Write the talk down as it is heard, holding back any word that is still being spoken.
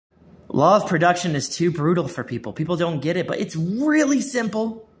Law of production is too brutal for people. People don't get it, but it's really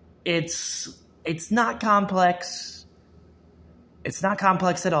simple. It's not complex. It's not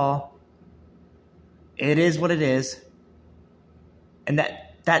complex at all. It is what it is. And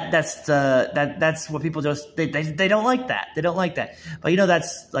that's what people just they don't like that. They don't like that. But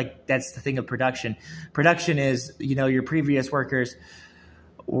that's the thing of production. Production is, your previous workers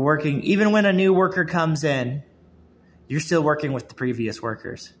working. Even when a new worker comes in, you're still working with the previous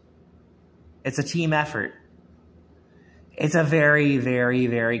workers. It's a team effort. It's a very, very,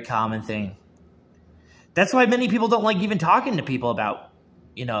 very common thing. That's why many people don't like even talking to people about,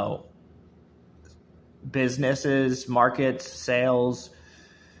 businesses, markets, sales.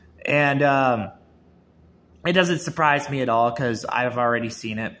 And it doesn't surprise me at all because I've already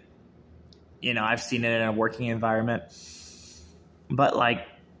seen it. I've seen it in a working environment. But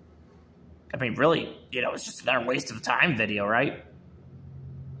really, it's just another waste of time video, right?